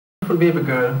beautiful baby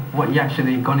girl, what you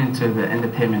actually gone into the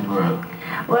entertainment world?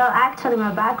 Well, actually,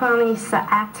 my background is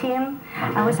acting.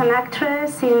 Okay. I was an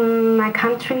actress in my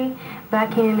country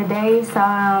back in the days,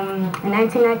 in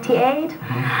 1998.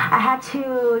 I had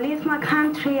to leave my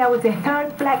country. I was the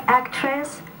third black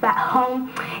actress back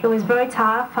home. It was very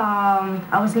tough.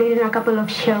 I was leading a couple of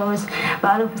shows,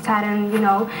 but all of a sudden, you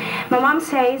know, my mom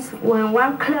says when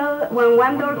one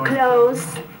door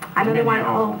closes, another one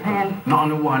open.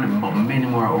 Not only one, but many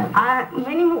more open.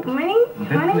 Many?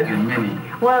 Definitely many.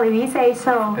 Well, if you say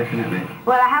so. Definitely.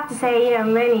 Well, I have to say, yeah,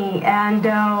 many. And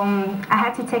I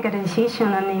had to take a decision.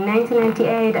 And in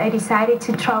 1998, I decided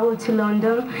to travel to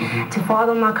London to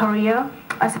follow my career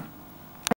as a